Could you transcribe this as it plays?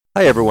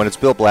Hi everyone, it's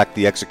Bill Black,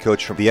 the Exit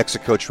Coach from the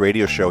Exit Coach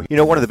Radio Show. You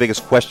know, one of the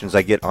biggest questions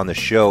I get on the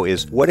show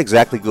is what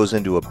exactly goes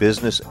into a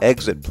business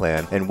exit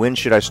plan and when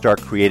should I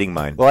start creating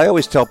mine? Well, I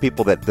always tell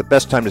people that the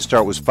best time to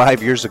start was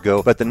 5 years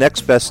ago, but the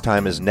next best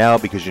time is now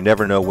because you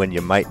never know when you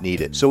might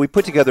need it. So we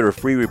put together a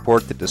free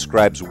report that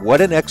describes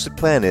what an exit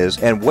plan is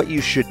and what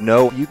you should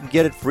know. You can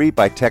get it free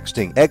by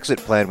texting exit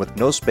plan with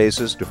no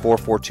spaces to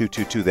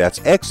 44222. That's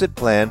exit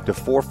plan to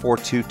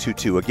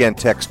 44222. Again,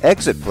 text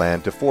exit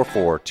plan to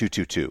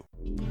 44222.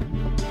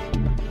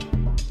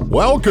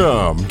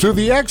 Welcome to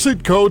the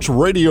Exit Coach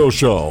Radio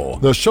Show,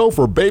 the show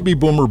for baby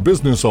boomer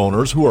business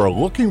owners who are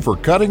looking for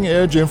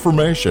cutting-edge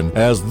information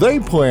as they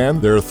plan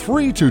their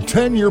 3 to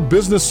 10-year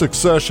business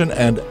succession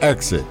and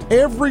exit.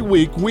 Every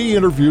week, we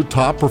interview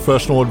top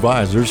professional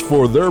advisors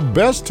for their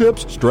best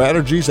tips,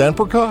 strategies, and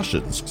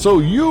precautions so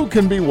you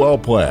can be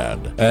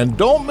well-planned. And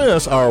don't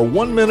miss our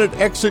 1-minute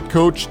Exit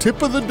Coach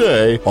tip of the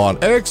day on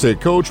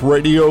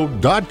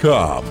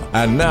exitcoachradio.com.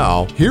 And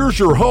now, here's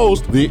your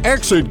host, the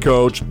Exit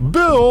Coach,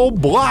 Bill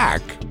Black.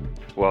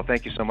 Well,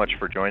 thank you so much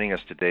for joining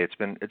us today. It's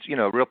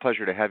a real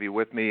pleasure to have you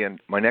with me,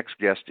 and my next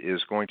guest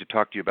is going to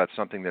talk to you about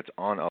something that's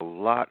on a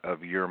lot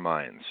of your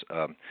minds.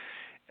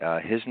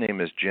 His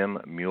name is Jim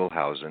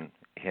Muehlhausen,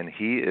 and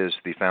he is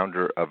the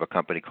founder of a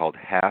company called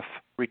Half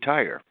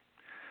Retire.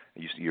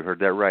 You heard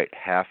that right,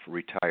 Half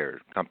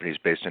Retire. Company's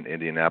based in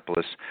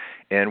Indianapolis,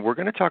 and we're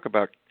going to talk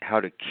about how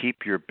to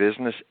keep your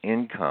business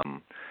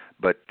income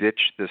but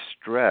ditch the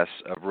stress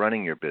of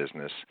running your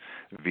business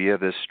via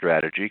this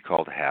strategy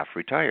called Half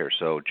Retire.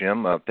 So,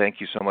 Jim, thank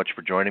you so much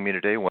for joining me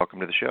today. Welcome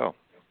to the show.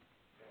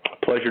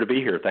 Pleasure to be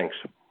here. Thanks.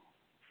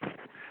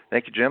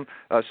 Thank you, Jim.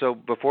 So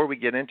before we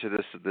get into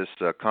this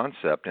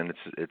concept, and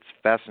it's a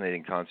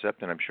fascinating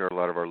concept, and I'm sure a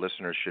lot of our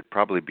listeners should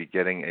probably be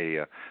getting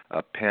a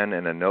pen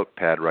and a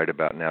notepad right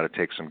about now to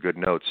take some good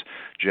notes.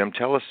 Jim,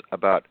 tell us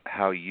about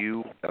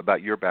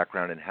your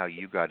background and how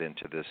you got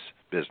into this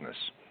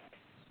business.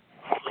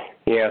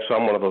 Yeah, so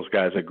I'm one of those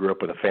guys that grew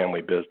up with a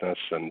family business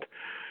and,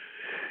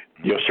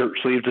 shirt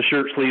sleeves to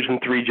shirt sleeves in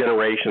 3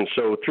 generations.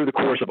 So through the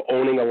course of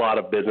owning a lot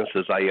of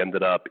businesses, I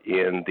ended up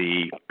in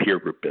the peer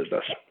group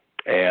business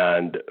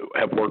and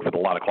have worked with a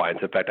lot of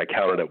clients. In fact, I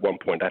counted at one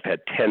point, I've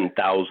had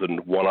 10,000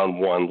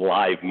 one-on-one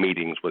live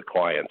meetings with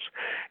clients.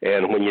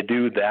 And when you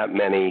do that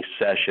many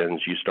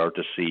sessions, you start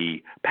to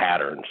see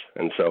patterns.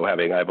 And so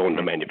I've owned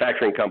a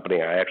manufacturing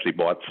company. I actually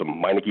bought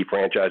some Meineke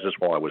franchises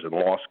while I was in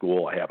law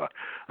school. I have a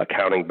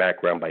accounting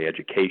background by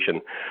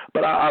education.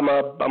 But I'm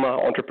an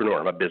entrepreneur.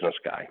 I'm a business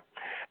guy.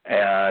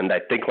 And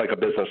I think like a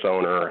business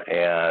owner,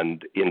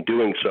 and in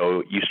doing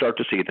so, you start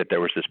to see that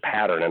there was this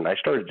pattern, and I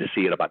started to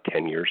see it about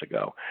 10 years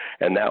ago.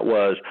 And that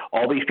was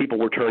all these people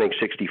were turning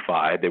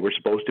 65. They were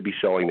supposed to be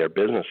selling their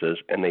businesses,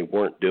 and they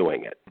weren't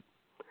doing it.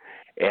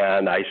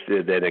 And I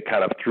said that it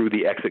kind of threw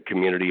the exit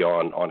community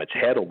on its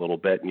head a little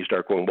bit, and you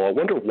start going, well, I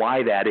wonder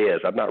why that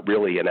is. I'm not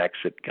really an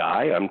exit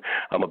guy.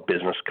 I'm a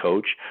business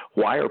coach.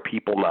 Why are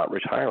people not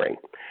retiring?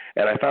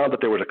 And I found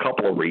that there was a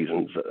couple of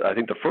reasons. I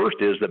think the first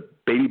is that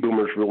baby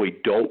boomers really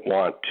don't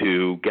want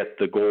to get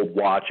the gold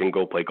watch and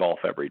go play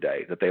golf every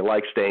day, that they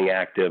like staying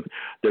active.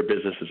 Their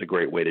business is a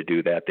great way to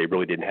do that. They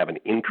really didn't have an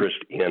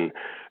interest in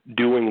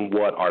doing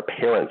what our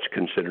parents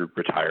considered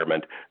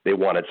retirement. They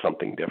wanted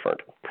something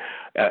different.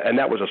 And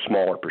that was a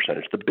smaller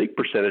percentage. The big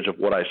percentage of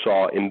what I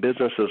saw in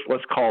businesses,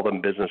 let's call them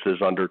businesses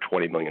under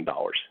 $20 million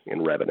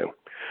in revenue,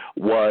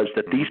 was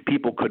that these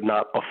people could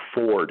not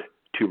afford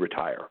to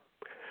retire.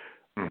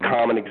 Mm-hmm.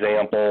 Common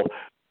example,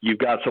 you've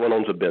got someone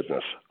owns a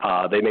business.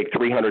 They make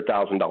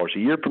 $300,000 a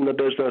year from the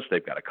business.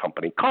 They've got a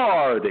company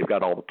car. They've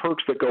got all the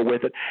perks that go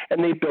with it,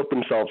 and they've built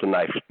themselves a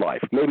nice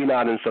life. Maybe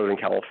not in Southern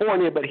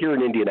California, but here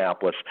in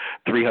Indianapolis,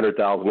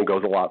 $300,000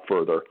 goes a lot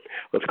further.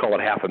 Let's call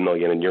it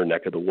 $500,000 in your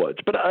neck of the woods,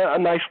 but a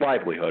nice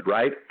livelihood,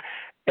 right?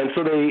 And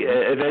so they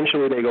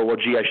eventually go, well,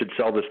 gee, I should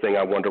sell this thing.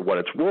 I wonder what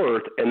it's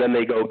worth. And then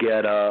they go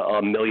get a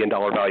 $1 million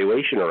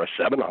valuation or a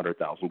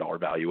 $700,000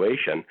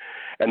 valuation,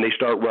 and they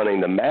start running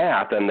the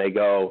math, and they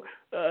go,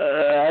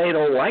 I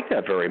don't like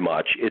that very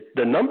much.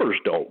 The numbers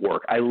don't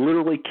work. I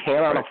literally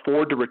cannot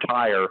afford to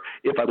retire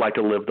if I'd like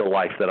to live the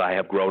life that I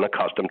have grown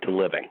accustomed to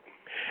living.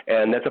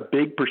 And that's a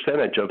big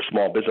percentage of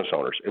small business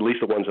owners, at least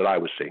the ones that I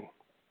was seeing.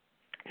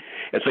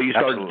 And so you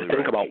start to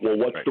think about, well,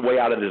 what's the way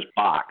out of this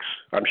box?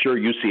 I'm sure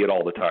you see it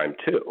all the time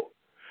too.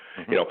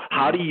 Mm-hmm.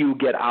 How do you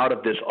get out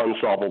of this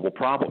unsolvable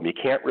problem? You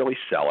can't really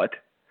sell it.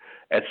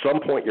 At some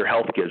point, your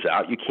health gives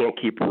out. You can't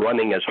keep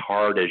running as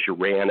hard as you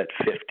ran at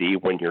 50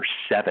 when you're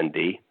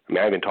 70. I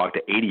mean, I even talked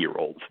to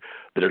 80-year-olds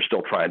that are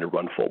still trying to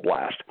run full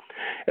blast.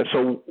 And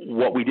so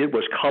what we did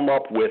was come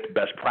up with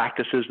best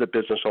practices that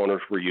business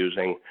owners were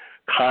using,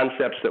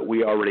 concepts that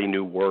we already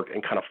knew worked,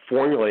 and kind of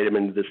formulate them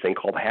into this thing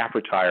called Half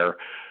Retire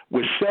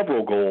with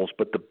several goals,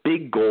 but the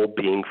big goal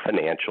being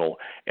financial,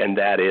 and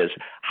that is,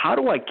 how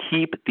do I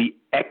keep the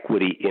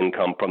equity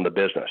income from the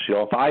business?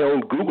 If I own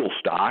Google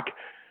stock,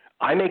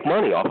 I make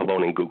money off of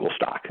owning Google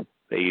stock.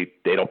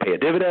 They don't pay a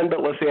dividend,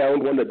 but let's say I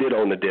owned one that did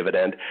own the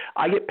dividend.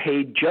 I get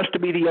paid just to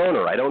be the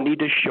owner. I don't need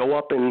to show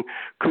up in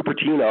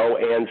Cupertino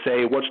and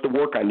say, what's the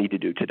work I need to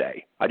do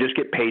today? I just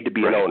get paid to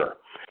be an owner.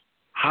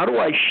 How do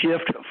I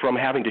shift from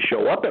having to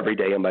show up every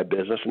day in my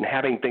business and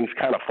having things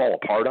kind of fall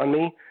apart on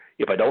me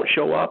if I don't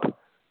show up?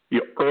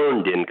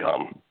 Earned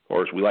income,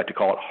 or as we like to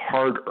call it,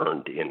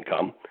 hard-earned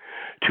income,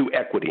 to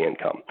equity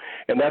income.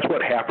 And that's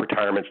what half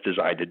retirement's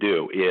designed to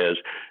do, is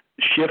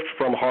shift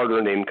from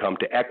hard-earned income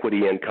to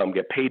equity income,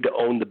 get paid to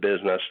own the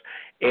business,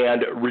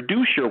 and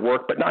reduce your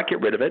work but not get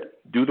rid of it.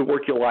 Do the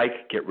work you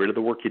like, get rid of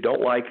the work you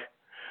don't like,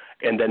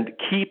 and then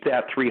keep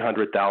that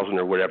 $300,000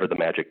 or whatever the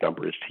magic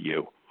number is to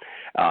you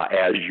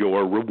as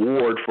your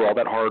reward for all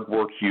that hard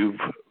work you've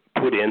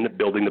put in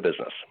building the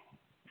business.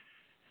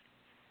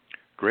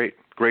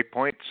 Great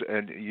points,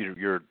 and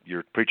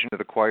you're preaching to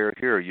the choir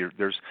here.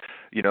 There's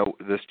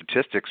the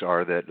statistics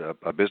are that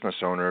a business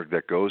owner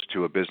that goes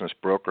to a business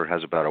broker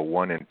has about a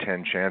 1 in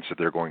 10 chance that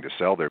they're going to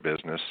sell their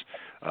business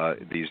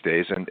these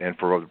days, and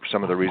for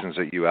some of the reasons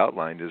that you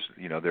outlined is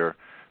they're,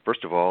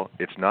 first of all,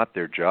 it's not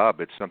their job.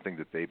 It's something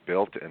that they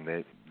built, and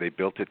they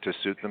built it to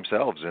suit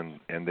themselves,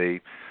 and they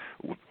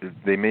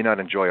may not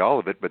enjoy all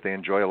of it, but they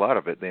enjoy a lot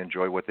of it. They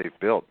enjoy what they've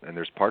built, and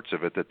there's parts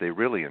of it that they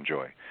really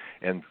enjoy.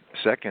 And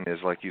second is,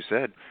 like you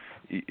said,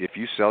 if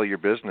you sell your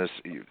business,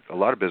 a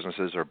lot of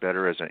businesses are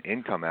better as an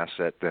income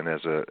asset than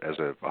as a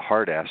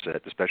hard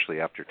asset, especially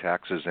after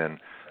taxes and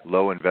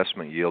low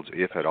investment yields,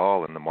 if at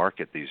all, in the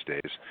market these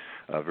days.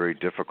 Very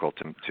difficult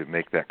to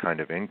make that kind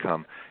of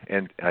income.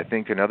 And I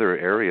think another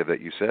area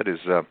that you said is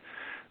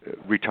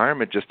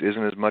retirement just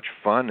isn't as much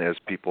fun as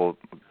people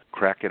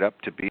crack it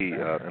up to be,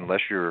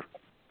 unless you,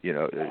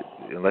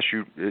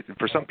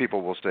 for some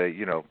people will say,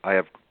 I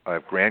have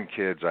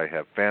grandkids, I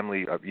have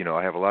family,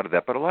 I have a lot of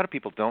that, but a lot of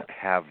people don't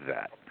have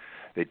that.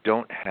 They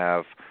don't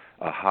have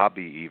a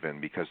hobby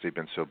even because they've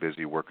been so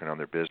busy working on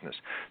their business.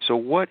 So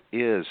what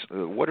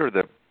are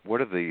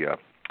the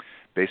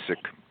basic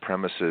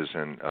premises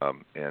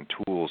and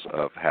tools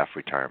of half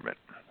retirement?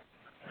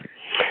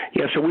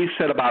 Yeah, so we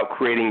set about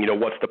creating,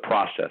 what's the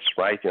process,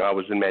 right? I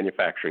was in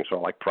manufacturing, so I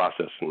like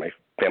process in my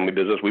family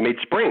business. We made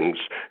springs,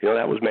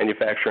 that was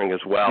manufacturing as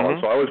well. Mm-hmm.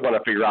 And so I always want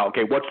to figure out,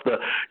 okay, what's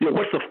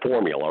the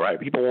formula, right?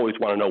 People always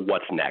want to know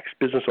what's next.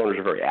 Business owners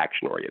are very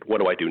action-oriented. What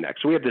do I do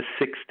next? So we have this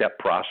 6-step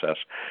process,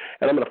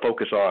 and I'm going to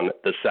focus on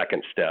the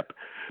second step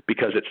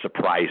because it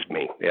surprised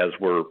me as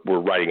we're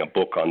writing a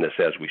book on this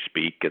as we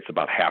speak. It's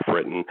about half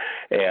written,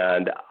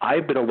 and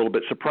I've been a little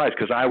bit surprised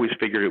because I always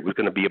figured it was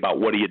going to be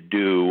about what do you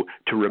do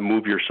to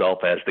remove yourself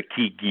as the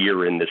key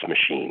gear in this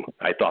machine.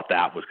 I thought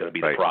that was going to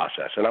be the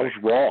process, and I was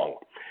wrong.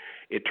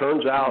 It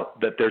turns out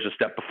that there's a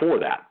step before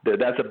that.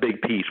 That's a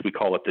big piece. We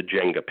call it the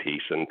Jenga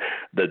piece, and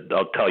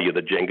I'll tell you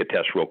the Jenga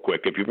test real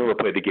quick. If you've ever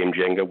played the game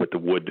Jenga with the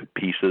wood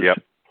pieces,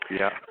 yep.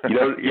 Yeah.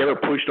 You ever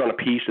pushed on a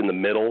piece in the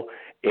middle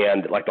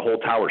and like the whole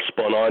tower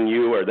spun on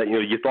you, or that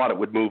you thought it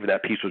would move and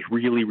that piece was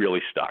really,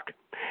 really stuck.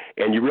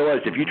 And you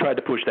realized if you tried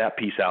to push that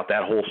piece out,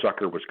 that whole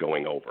sucker was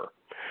going over.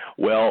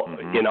 Well,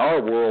 in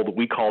our world,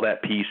 we call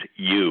that piece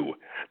you,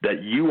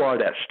 that you are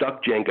that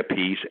stuck Jenga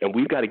piece, and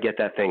we've got to get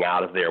that thing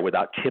out of there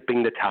without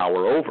tipping the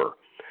tower over.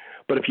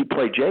 But if you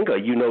play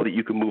Jenga, you know that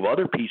you can move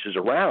other pieces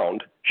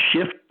around,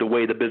 shift the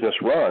way the business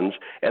runs,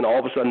 and all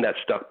of a sudden that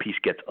stuck piece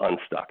gets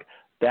unstuck.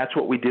 That's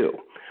what we do.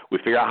 We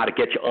figure out how to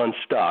get you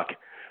unstuck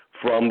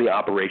from the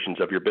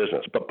operations of your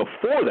business. But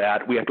before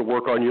that, we have to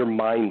work on your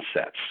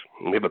mindsets.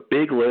 And we have a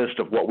big list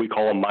of what we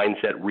call a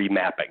mindset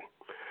remapping.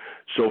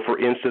 So, for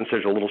instance,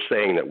 there's a little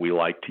saying that we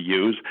like to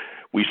use.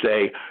 We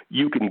say,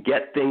 you can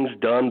get things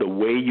done the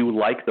way you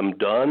like them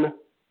done,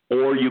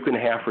 or you can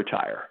half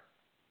retire.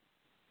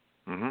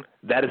 Mm-hmm.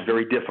 That is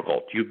very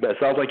difficult. It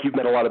sounds like you've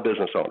met a lot of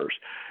business owners.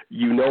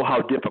 You know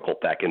how difficult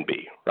that can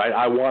be, right?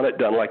 I want it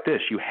done like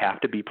this. You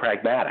have to be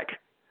pragmatic,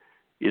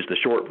 is the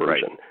short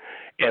version. Right.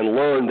 And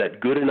learn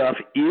that good enough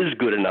is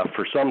good enough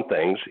for some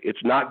things. It's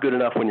not good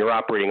enough when you're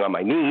operating on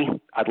my knee.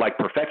 I'd like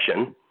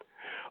perfection.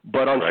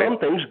 But on some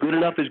things, good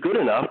enough is good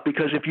enough,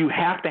 because if you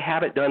have to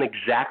have it done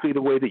exactly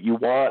the way that you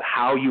want,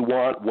 how you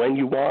want, when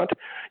you want,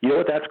 you know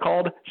what that's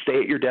called? Stay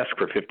at your desk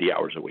for 50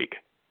 hours a week.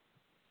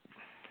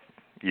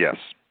 Yes.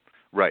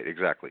 Right,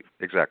 exactly.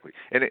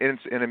 And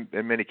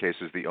in many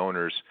cases, the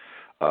owners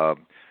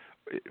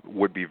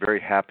would be very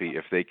happy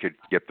if they could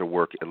get the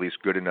work at least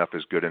good enough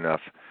is good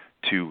enough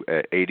to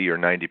 80 or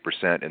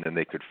 90%, and then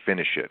they could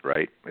finish it,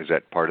 right? Is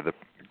that part of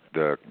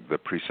the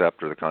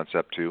precept or the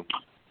concept too?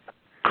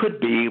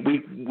 Could be.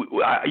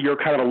 You're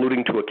kind of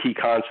alluding to a key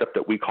concept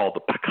that we call the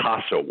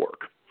Picasso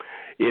work.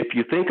 If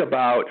you think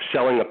about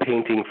selling a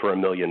painting for $1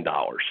 million,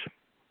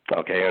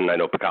 okay, and I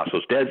know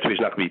Picasso's dead, so he's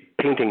not going to be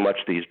painting much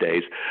these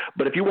days,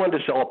 but if you wanted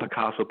to sell a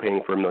Picasso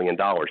painting for $1 million,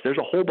 there's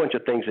a whole bunch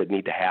of things that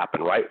need to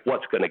happen, right?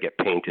 What's going to get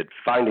painted,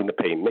 finding the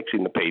paint,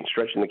 mixing the paint,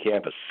 stretching the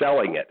canvas,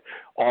 selling it,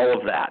 all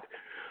of that.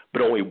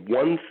 But only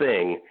one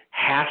thing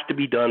has to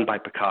be done by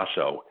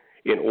Picasso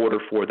in order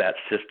for that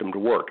system to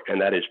work,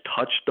 and that is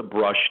touch the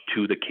brush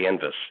to the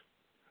canvas.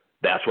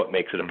 That's what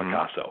makes it a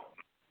Picasso.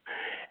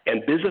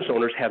 And business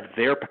owners have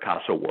their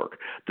Picasso work,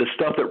 the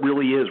stuff that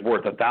really is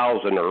worth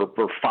 $1,000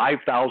 or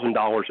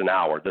 $5,000 an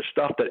hour, the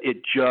stuff that it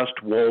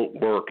just won't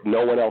work,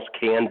 no one else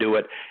can do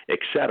it,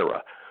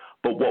 etc.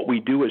 But what we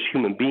do as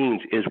human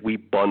beings is we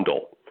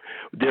bundle.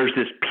 There's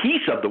this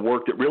piece of the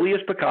work that really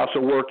is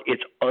Picasso work.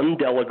 It's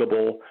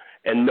undelegable,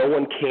 and no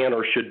one can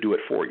or should do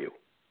it for you.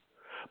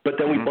 But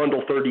then we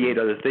bundle 38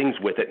 other things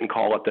with it and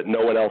call it that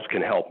no one else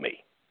can help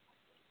me.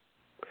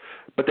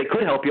 But they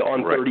could help you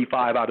on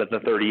 35 out of the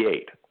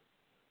 38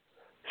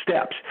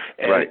 steps.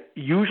 And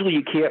usually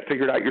you can't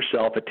figure it out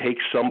yourself. It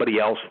takes somebody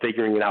else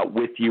figuring it out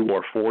with you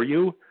or for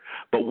you.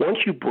 But once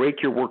you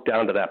break your work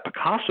down to that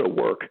Picasso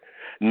work,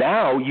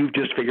 now you've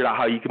just figured out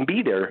how you can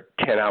be there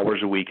 10 hours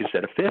a week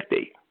instead of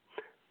 50.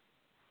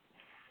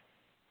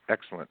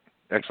 Excellent.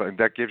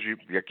 That gives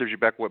you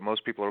back what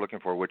most people are looking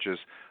for, which is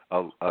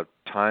a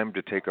time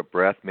to take a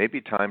breath, maybe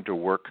time to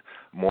work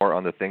more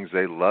on the things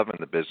they love in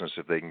the business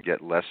if they can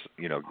get less,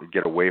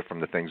 get away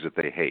from the things that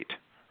they hate,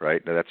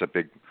 right? Now, that's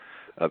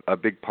a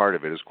big part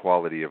of it is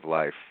quality of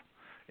life.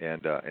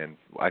 And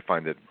I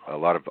find that a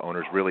lot of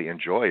owners really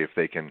enjoy if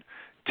they can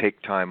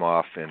take time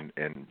off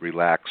and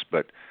relax,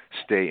 but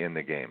stay in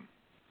the game.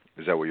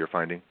 Is that what you're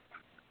finding?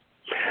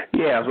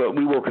 Yeah, so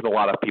we work with a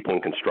lot of people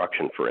in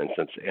construction, for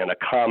instance, and a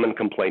common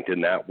complaint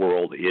in that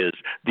world is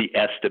the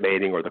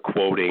estimating or the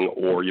quoting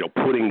or,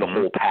 putting the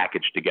whole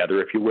package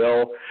together, if you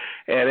will.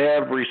 And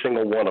every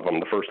single one of them,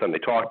 the first time they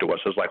talk to us,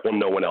 is like, well,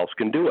 no one else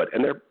can do it.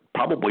 And they're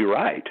probably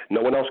right.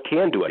 No one else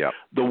can do it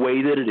the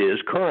way that it is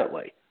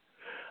currently.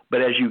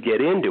 But as you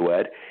get into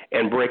it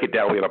and break it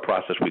down, we have a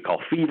process we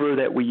call Fever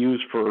that we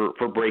use for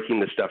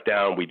breaking this stuff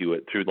down. We do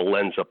it through the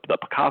lens of the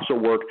Picasso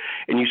work,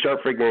 and you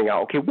start figuring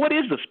out, okay, what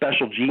is the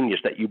special genius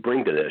that you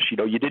bring to this?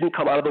 You didn't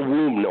come out of the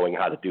womb knowing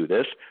how to do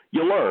this.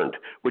 You learned,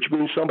 which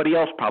means somebody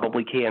else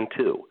probably can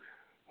too.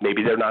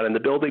 Maybe they're not in the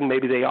building,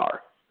 maybe they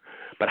are.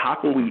 But how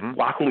can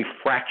we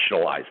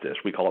fractionalize this?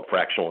 We call it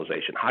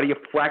fractionalization. How do you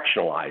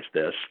fractionalize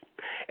this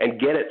and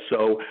get it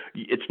so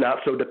it's not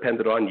so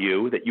dependent on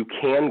you, that you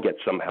can get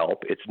some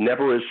help? It's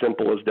never as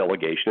simple as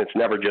delegation. It's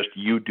never just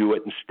you do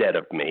it instead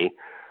of me.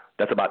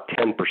 That's about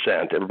 10%.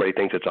 Everybody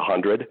thinks it's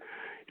 100. It's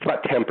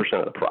about 10%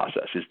 of the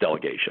process is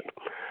delegation.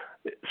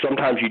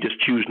 Sometimes you just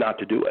choose not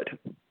to do it.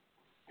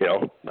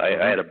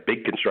 I had a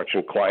big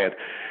construction client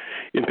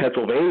in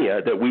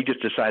Pennsylvania that we just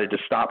decided to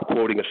stop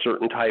quoting a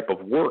certain type of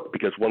work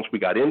because once we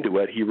got into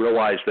it, he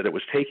realized that it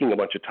was taking a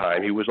bunch of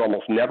time. He was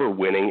almost never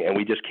winning, and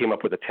we just came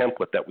up with a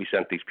template that we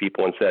sent these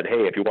people and said,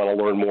 hey, if you want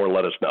to learn more,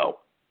 let us know.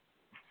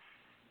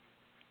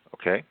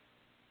 Okay.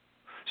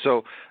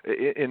 So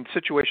in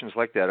situations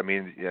like that,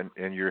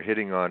 and you're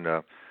hitting on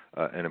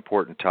an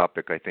important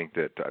topic, I think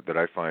that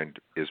I find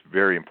is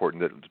very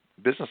important, that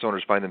business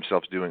owners find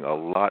themselves doing a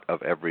lot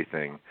of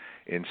everything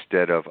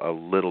instead of a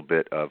little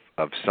bit of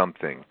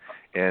something.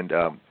 And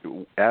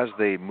as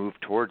they move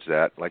towards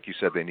that, like you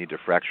said, they need to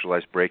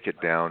fractionalize, break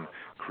it down,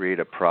 create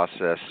a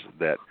process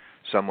that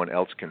someone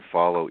else can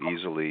follow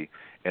easily,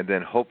 and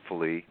then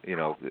hopefully,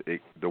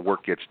 the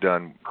work gets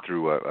done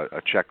through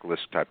a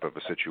checklist type of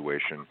a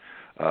situation,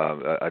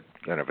 a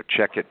kind of a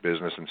check-it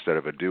business instead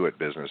of a do-it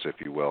business, if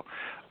you will.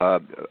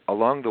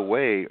 Along the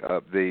way,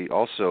 they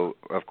also,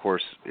 of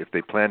course, if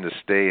they plan to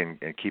stay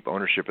and keep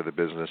ownership of the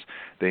business,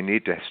 they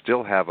need to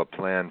still have a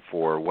plan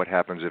for what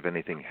happens if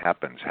anything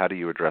happens. How do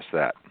you address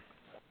that?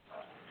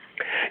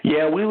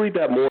 Yeah, we leave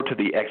that more to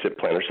the exit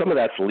planner. Some of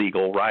that's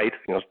legal, right?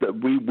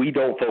 We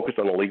don't focus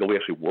on the legal. We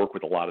actually work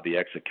with a lot of the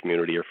exit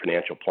community or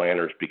financial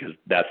planners because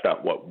that's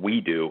not what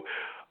we do.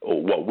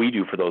 What we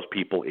do for those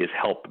people is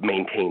help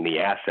maintain the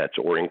assets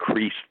or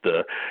increase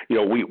the,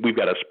 we've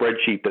got a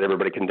spreadsheet that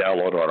everybody can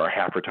download on our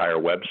Half Retire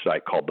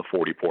website called the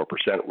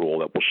 44% rule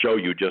that will show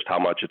you just how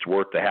much it's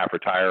worth to half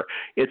retire.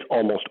 It's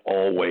almost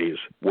always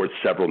worth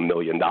several $1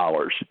 million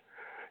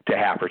to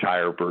half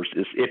retire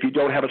versus if you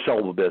don't have a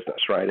sellable business,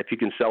 right? If you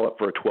can sell it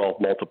for a 12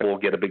 multiple,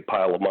 get a big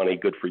pile of money,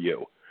 good for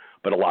you.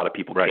 But a lot of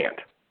people can't.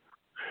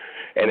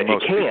 And if you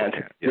can't,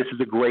 this is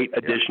a great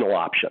additional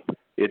option.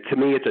 To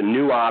me, it's a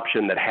new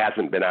option that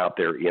hasn't been out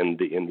there in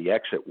the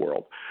exit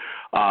world.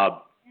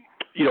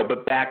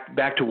 But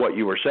back to what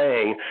you were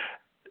saying,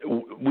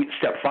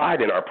 step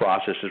 5 in our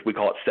process is we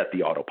call it set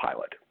the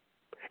autopilot.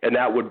 And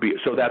that would be,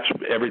 so that's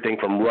everything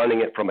from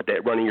running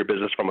your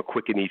business from a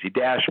quick and easy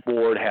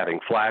dashboard, having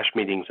flash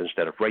meetings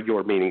instead of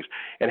regular meetings,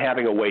 and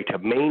having a way to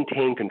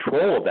maintain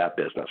control of that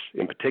business,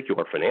 in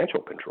particular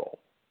financial control,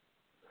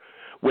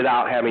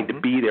 without having to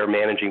be there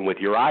managing with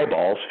your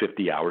eyeballs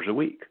 50 hours a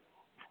week.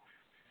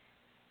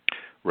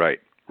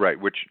 Right,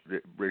 which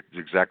is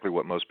exactly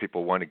what most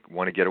people want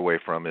to get away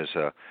from is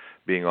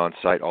being on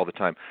site all the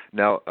time.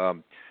 Now,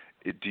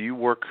 do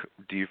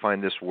you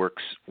find this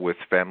works with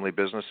family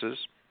businesses?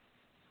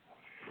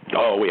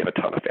 Oh, we have a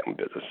ton of family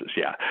businesses,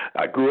 yeah.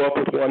 I grew up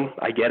with one.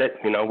 I get it.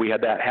 We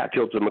had that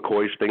Hatfields and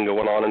McCoys thing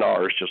going on in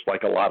ours, just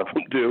like a lot of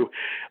them do.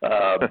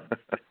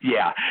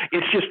 Yeah,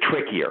 it's just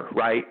trickier,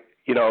 right?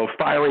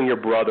 firing your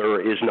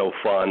brother is no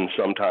fun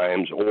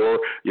sometimes, or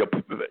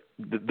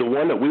the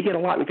one that we get a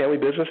lot in family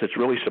business that's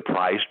really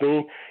surprised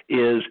me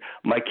is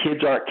my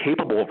kids aren't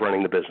capable of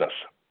running the business.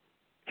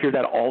 Hear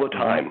that all the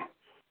time.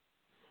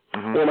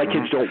 Mm-hmm. Or my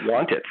kids don't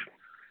want it.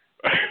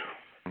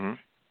 Mm-hmm.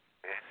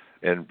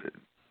 And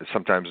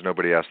sometimes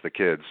nobody asks the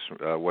kids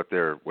what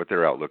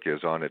their outlook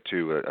is on it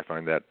too. I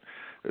find that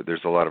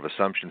there's a lot of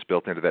assumptions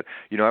built into that.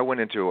 I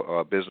went into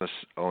a business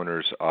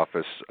owner's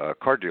office,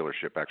 car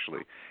dealership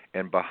actually,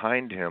 and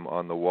behind him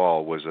on the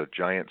wall was a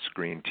giant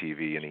screen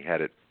TV, and he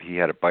had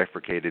it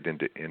bifurcated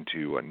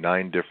into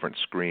 9 different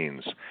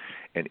screens,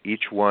 and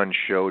each one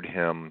showed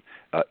him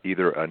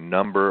either a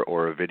number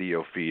or a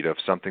video feed of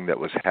something that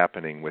was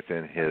happening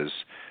within his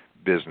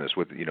business,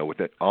 with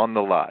it on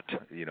the lot,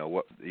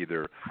 what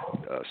either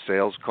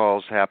sales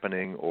calls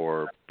happening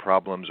or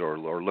problems or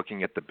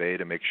looking at the bay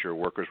to make sure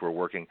workers were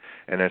working.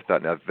 And I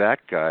thought, now that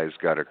guy's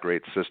got a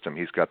great system.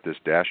 He's got this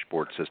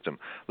dashboard system.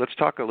 Let's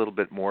talk a little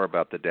bit more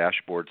about the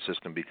dashboard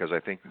system, because I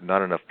think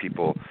not enough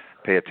people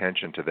pay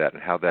attention to that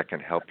and how that can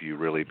help you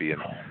really be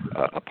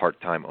a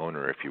part-time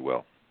owner, if you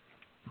will.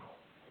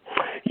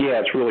 Yeah,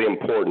 it's really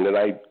important, and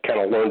I kind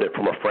of learned it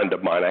from a friend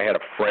of mine. I had a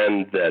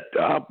friend that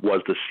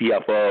was the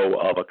CFO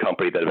of a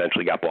company that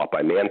eventually got bought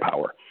by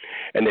Manpower,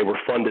 and they were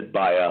funded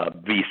by a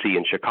VC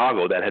in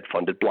Chicago that had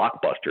funded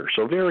Blockbuster,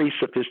 so very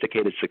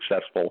sophisticated,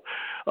 successful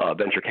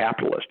venture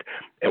capitalist.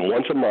 And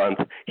once a month,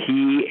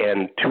 he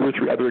and 2 or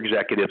 3 other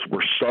executives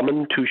were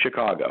summoned to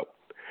Chicago,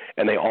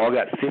 and they all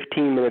got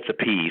 15 minutes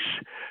apiece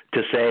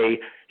to say,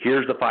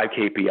 here's the 5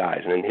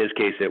 KPIs. And in his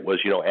case, it was,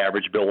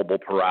 average billable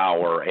per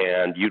hour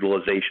and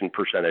utilization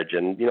percentage.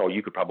 And,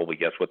 you could probably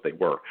guess what they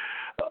were.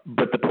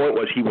 But the point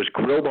was he was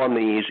grilled on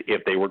these.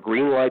 If they were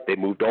green light, they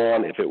moved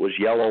on. If it was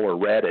yellow or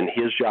red, and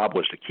his job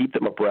was to keep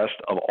them abreast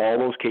of all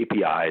those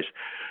KPIs,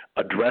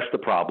 address the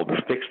problems,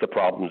 fix the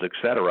problems, et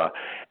cetera.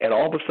 And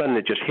all of a sudden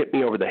it just hit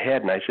me over the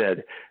head. And I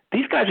said,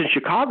 these guys in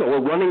Chicago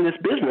are running this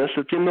business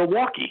that's in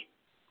Milwaukee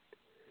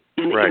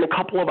in a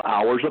couple of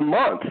hours a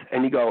month.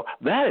 And you go,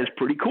 that is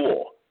pretty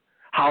cool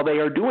how they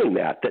are doing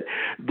that. That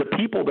the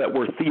people that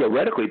were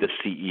theoretically the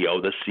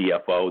CEO, the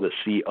CFO, the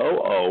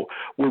COO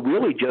were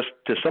really just,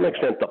 to some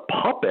extent, the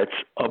puppets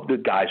of the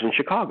guys in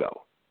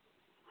Chicago.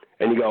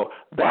 And you go,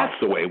 that's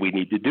the way we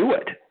need to do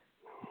it.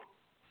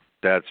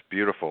 That's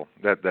beautiful.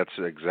 That's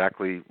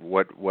exactly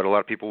what a lot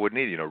of people would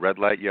need. Red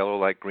light, yellow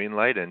light, green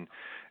light, and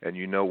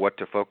what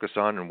to focus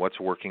on and what's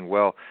working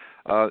well.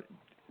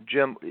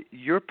 Jim,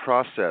 your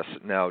process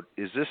now,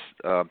 is this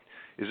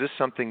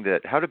something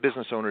that, how do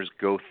business owners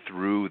go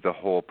through the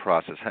whole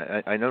process?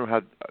 I know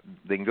how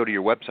they can go to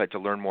your website to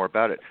learn more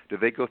about it. Do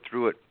they go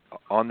through it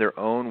on their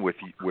own with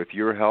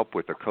your help,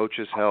 with a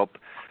coach's help?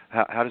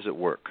 How does it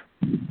work?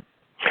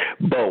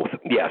 Both,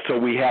 yeah. So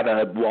we have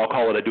I'll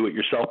call it a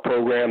do-it-yourself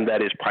program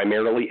that is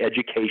primarily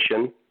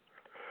education.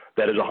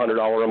 That is a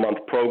 $100 a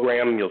month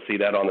program. You'll see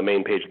that on the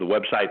main page of the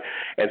website.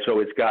 And so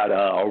it's got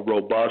a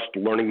robust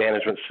learning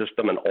management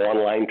system, an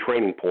online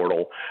training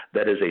portal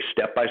that is a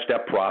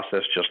step-by-step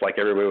process, just like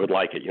everybody would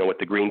like it. With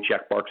the green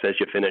check marks as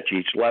you finish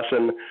each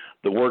lesson,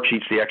 the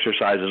worksheets, the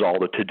exercises, all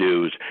the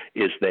to-dos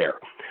is there.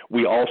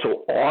 We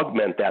also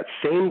augment that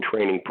same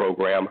training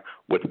program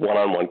with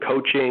one-on-one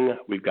coaching.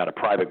 We've got a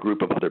private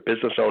group of other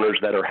business owners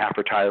that are half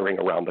retiring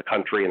around the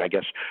country, and I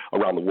guess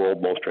around the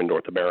world, most are in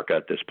North America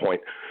at this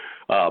point.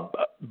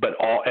 But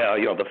all,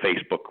 the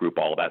Facebook group,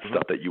 all that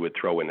stuff that you would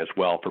throw in as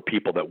well for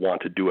people that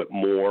want to do it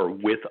more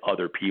with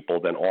other people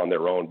than on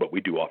their own, but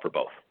we do offer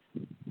both.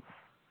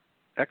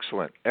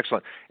 Excellent.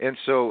 And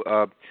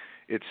so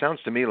it sounds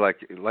to me like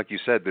you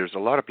said, there's a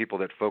lot of people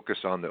that focus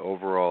on the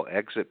overall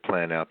exit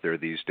plan out there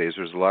these days.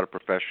 There's a lot of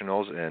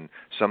professionals, and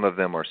some of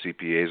them are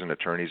CPAs and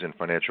attorneys and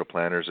financial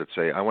planners that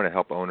say, I want to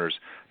help owners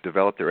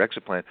develop their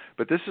exit plan.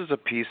 But this is a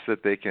piece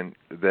that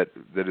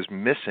that is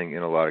missing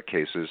in a lot of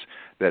cases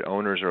that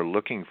owners are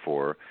looking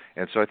for.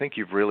 And so I think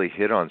you've really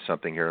hit on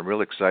something here. I'm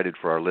really excited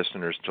for our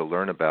listeners to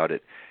learn about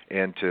it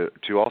and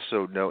to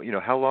also know,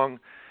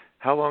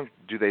 how long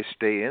do they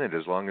stay in it?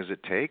 As long as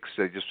it takes?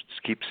 They just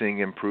keep seeing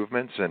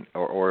improvements,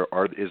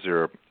 or is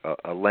there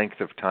a length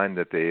of time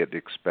that they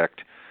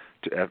expect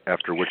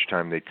after which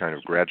time they kind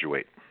of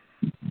graduate?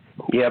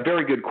 Yeah,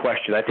 very good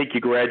question. I think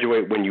you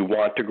graduate when you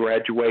want to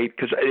graduate,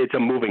 because it's a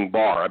moving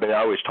bar. I mean, I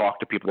always talk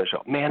to people and they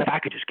say, man, if I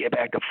could just get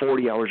back to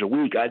 40 hours a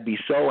week, I'd be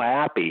so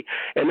happy.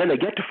 And then they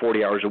get to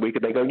 40 hours a week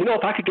and they go,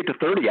 if I could get to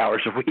 30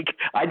 hours a week,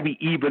 I'd be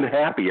even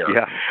happier.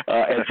 Yeah.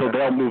 And so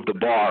they'll move the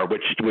bar,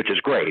 which is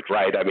great,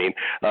 right? I mean,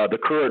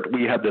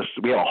 we have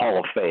a Hall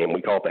of Fame.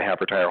 We call it the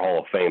Half Retire Hall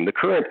of Fame. The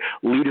current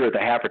leader of the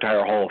Half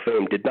Retire Hall of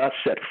Fame did not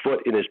set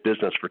foot in his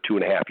business for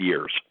 2.5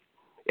 years.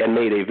 And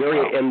made a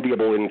very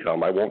enviable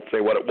income. I won't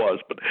say what it was,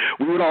 but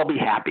we would all be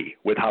happy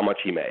with how much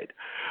he made.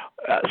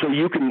 So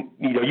you can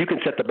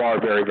set the bar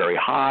very, very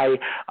high.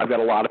 I've got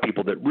a lot of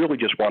people that really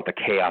just want the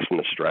chaos and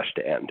the stress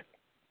to end.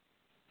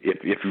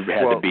 If you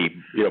had to be,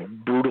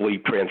 brutally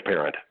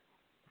transparent.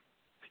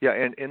 Yeah,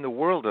 and in the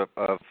world of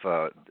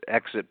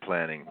exit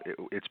planning,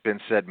 it's been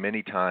said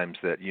many times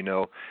that you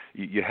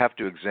have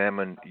to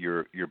examine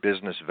your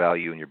business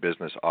value and your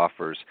business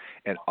offers,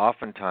 and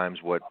oftentimes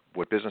what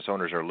business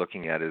owners are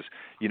looking at is,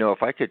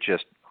 if I could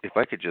just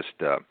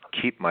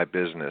keep my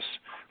business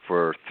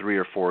for 3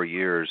 or 4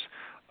 years.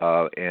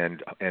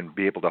 And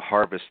be able to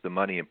harvest the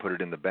money and put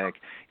it in the bank.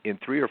 In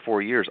 3 or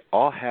 4 years,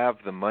 I'll have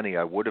the money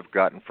I would have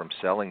gotten from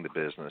selling the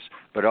business,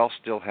 but I'll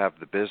still have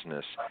the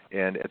business.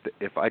 And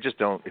if I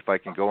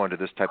can go into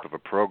this type of a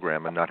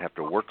program and not have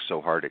to work so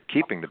hard at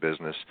keeping the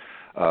business,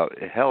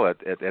 hell, at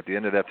the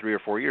end of that 3 or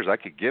 4 years, I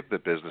could give the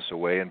business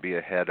away and be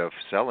ahead of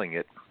selling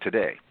it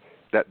today.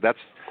 That's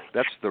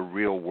the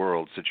real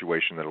world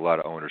situation that a lot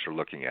of owners are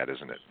looking at,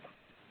 isn't it?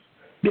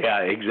 Yeah,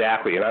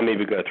 exactly. And I'm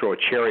even going to throw a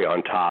cherry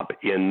on top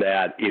in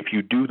that if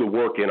you do the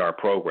work in our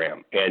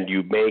program and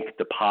you make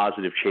the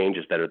positive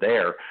changes that are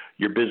there,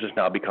 your business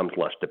now becomes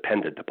less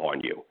dependent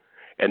upon you.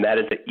 And that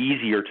is an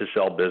easier to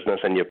sell business,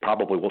 and you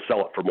probably will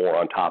sell it for more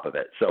on top of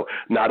it. So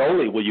not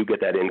only will you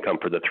get that income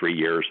for the 3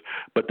 years,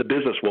 but the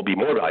business will be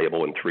more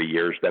valuable in 3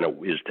 years than it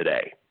is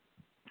today.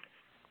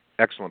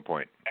 Excellent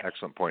point.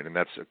 And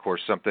that's, of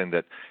course, something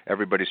that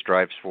everybody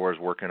strives for, is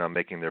working on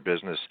making their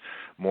business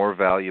more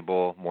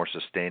valuable, more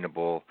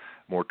sustainable,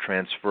 more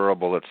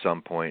transferable at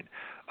some point.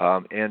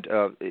 And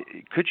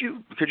could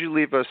you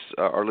leave us,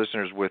 our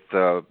listeners, with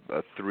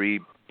 3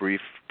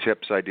 brief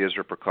tips, ideas,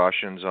 or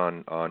precautions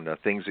on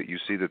things that you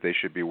see that they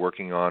should be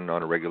working on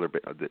a regular,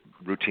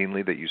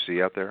 routinely, that you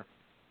see out there?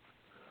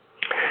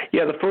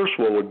 Yeah, the first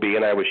one would be,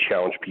 and I always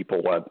challenge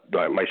people at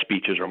my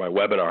speeches or my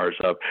webinars,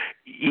 of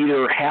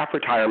either half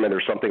retirement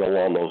or something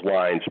along those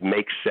lines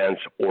makes sense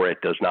or it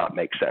does not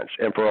make sense.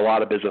 And for a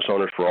lot of business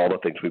owners, for all the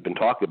things we've been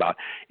talking about,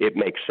 it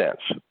makes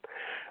sense.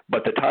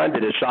 But the time to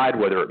decide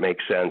whether it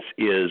makes sense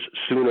is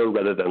sooner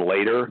rather than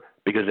later,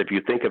 because if you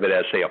think of it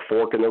as, say, a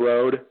fork in the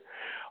road,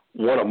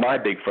 one of my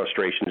big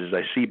frustrations is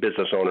I see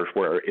business owners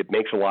where it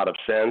makes a lot of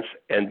sense,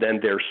 and then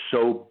they're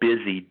so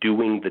busy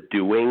doing the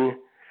doing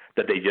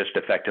that they just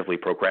effectively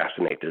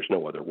procrastinate. There's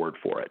no other word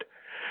for it.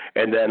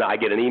 And then I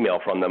get an email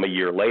from them a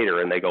year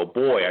later, and they go,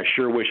 boy, I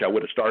sure wish I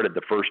would have started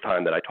the first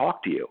time that I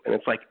talked to you. And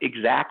it's like,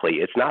 exactly.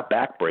 It's not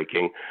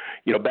backbreaking.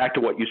 Back to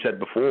what you said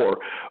before,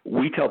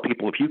 we tell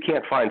people if you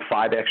can't find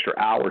 5 extra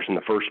hours in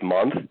the first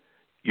month,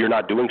 you're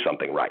not doing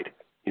something right.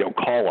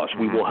 Call us.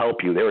 We will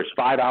help you. There is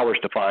 5 hours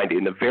to find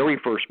in the very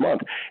first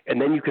month,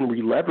 and then you can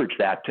re-leverage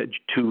that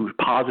to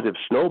positive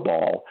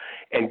snowball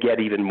and get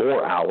even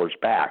more hours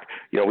back.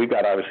 We've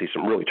got obviously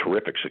some really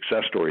terrific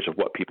success stories of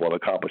what people have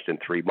accomplished in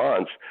 3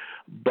 months,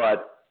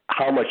 but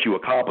how much you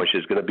accomplish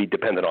is going to be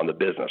dependent on the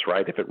business,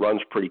 right? If it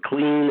runs pretty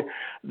clean,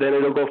 then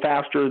it'll go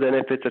faster than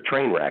if it's a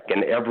train wreck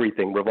and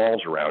everything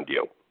revolves around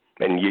you.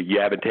 And you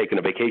haven't taken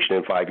a vacation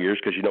in 5 years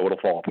because it'll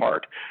fall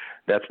apart.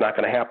 That's not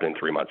going to happen in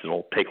 3 months.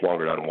 It'll take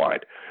longer to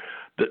unwind.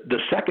 The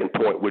second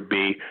point would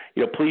be,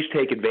 please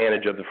take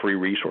advantage of the free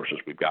resources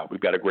we've got.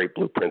 We've got a great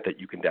blueprint that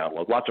you can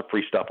download. Lots of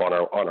free stuff on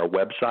our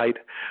website.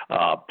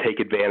 Take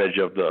advantage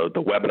of the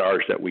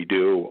webinars that we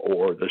do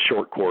or the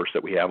short course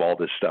that we have. All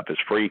this stuff is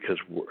free because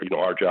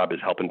our job is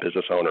helping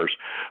business owners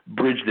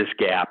bridge this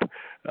gap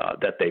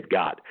that they've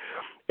got.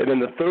 And then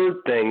the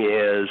third thing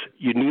is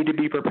you need to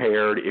be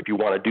prepared if you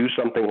want to do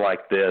something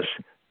like this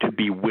to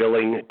be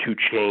willing to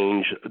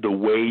change the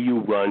way you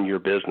run your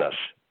business.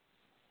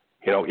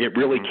 It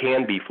really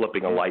can be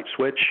flipping a light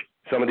switch.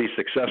 Some of these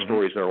success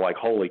stories that are like,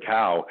 holy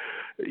cow,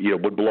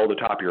 would blow the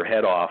top of your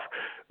head off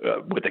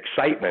with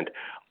excitement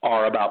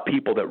are about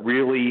people that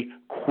really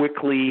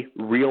quickly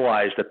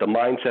realize that the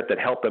mindset that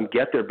helped them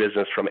get their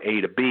business from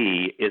A to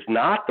B is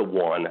not the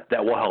one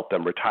that will help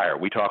them retire.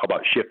 We talk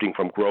about shifting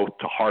from growth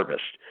to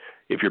harvest.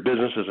 If your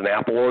business is an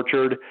apple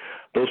orchard,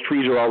 those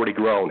trees are already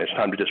grown. It's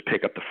time to just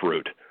pick up the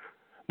fruit,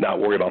 not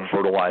worry about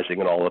fertilizing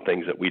and all the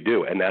things that we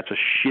do. And that's a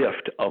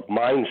shift of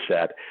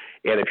mindset.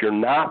 And if you're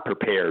not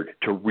prepared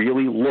to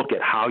really look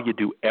at how you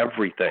do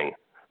everything,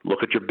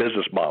 look at your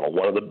business model.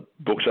 One of the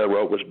books I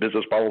wrote was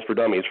Business Models for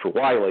Dummies for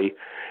Wiley,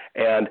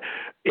 and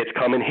it's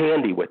come in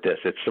handy with this.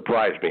 It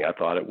surprised me. I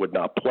thought it would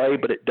not play,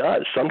 but it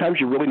does.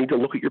 Sometimes you really need to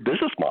look at your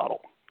business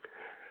model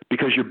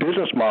because your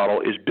business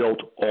model is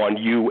built on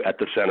you at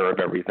the center of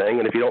everything.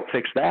 And if you don't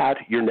fix that,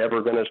 you're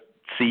never going to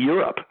see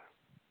Europe.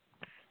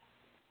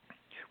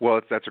 Well,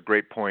 that's a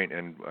great point,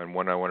 and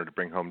one I wanted to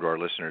bring home to our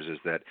listeners is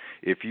that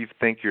if you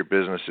think your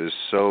business is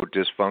so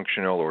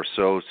dysfunctional or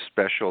so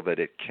special that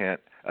it can't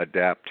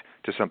adapt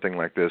to something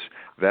like this,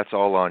 that's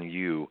all on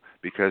you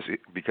because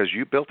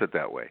you built it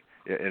that way.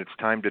 And it's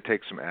time to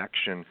take some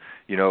action.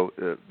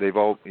 We've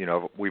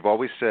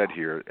always said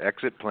here,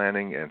 exit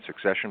planning and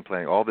succession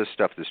planning, all this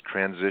stuff, this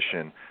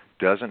transition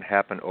doesn't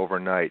happen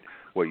overnight.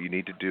 What you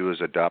need to do is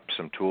adopt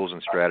some tools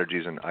and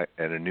strategies and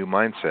a new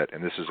mindset,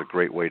 and this is a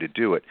great way to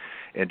do it.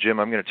 And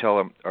Jim, I'm going to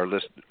tell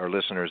our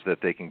listeners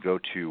that they can go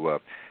to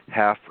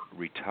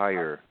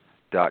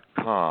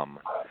halfretire.com,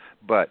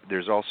 but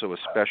there's also a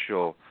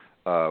special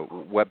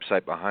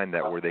website behind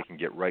that where they can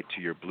get right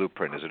to your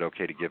blueprint. Is it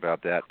okay to give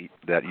out that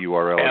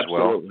URL as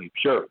well? Absolutely,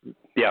 sure.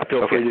 Yeah,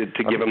 feel free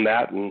to give them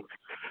that, and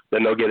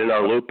then they'll get in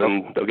our loop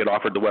and they'll get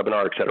offered the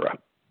webinar, et cetera.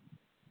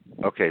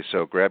 Okay,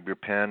 so grab your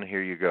pen.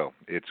 Here you go.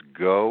 It's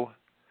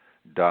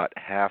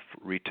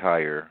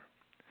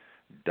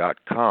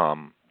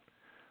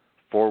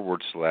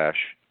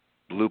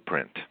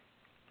go.halfretire.com/blueprint.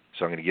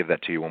 So I'm going to give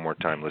that to you one more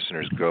time,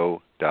 listeners.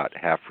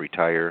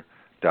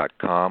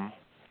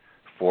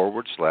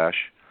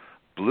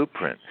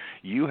 Go.halfretire.com/blueprint.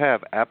 You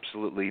have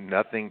absolutely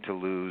nothing to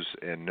lose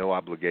and no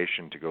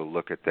obligation to go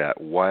look at that.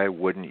 Why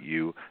wouldn't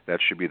you?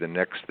 That should be the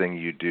next thing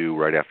you do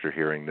right after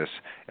hearing this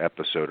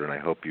episode, and I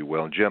hope you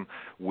will. And Jim,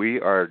 we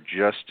are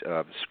just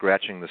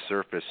scratching the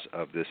surface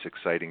of this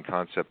exciting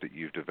concept that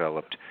you've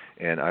developed,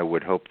 and I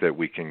would hope that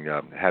we can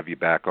have you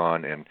back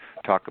on and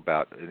talk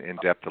about in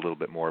depth a little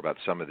bit more about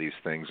some of these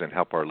things and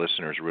help our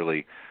listeners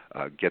really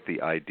get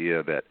the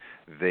idea that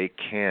they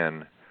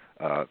can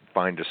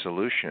find a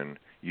solution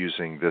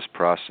using this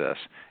process,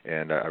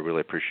 and I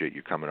really appreciate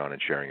you coming on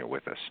and sharing it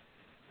with us.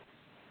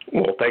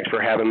 Well, thanks for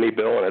having me,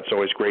 Bill, and it's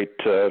always great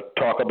to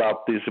talk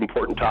about these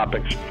important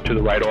topics to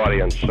the right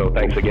audience, so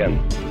thanks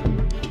again.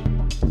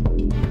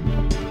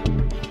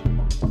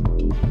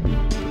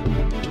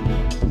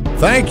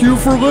 Thank you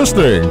for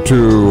listening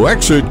to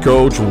Exit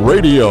Coach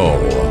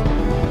Radio.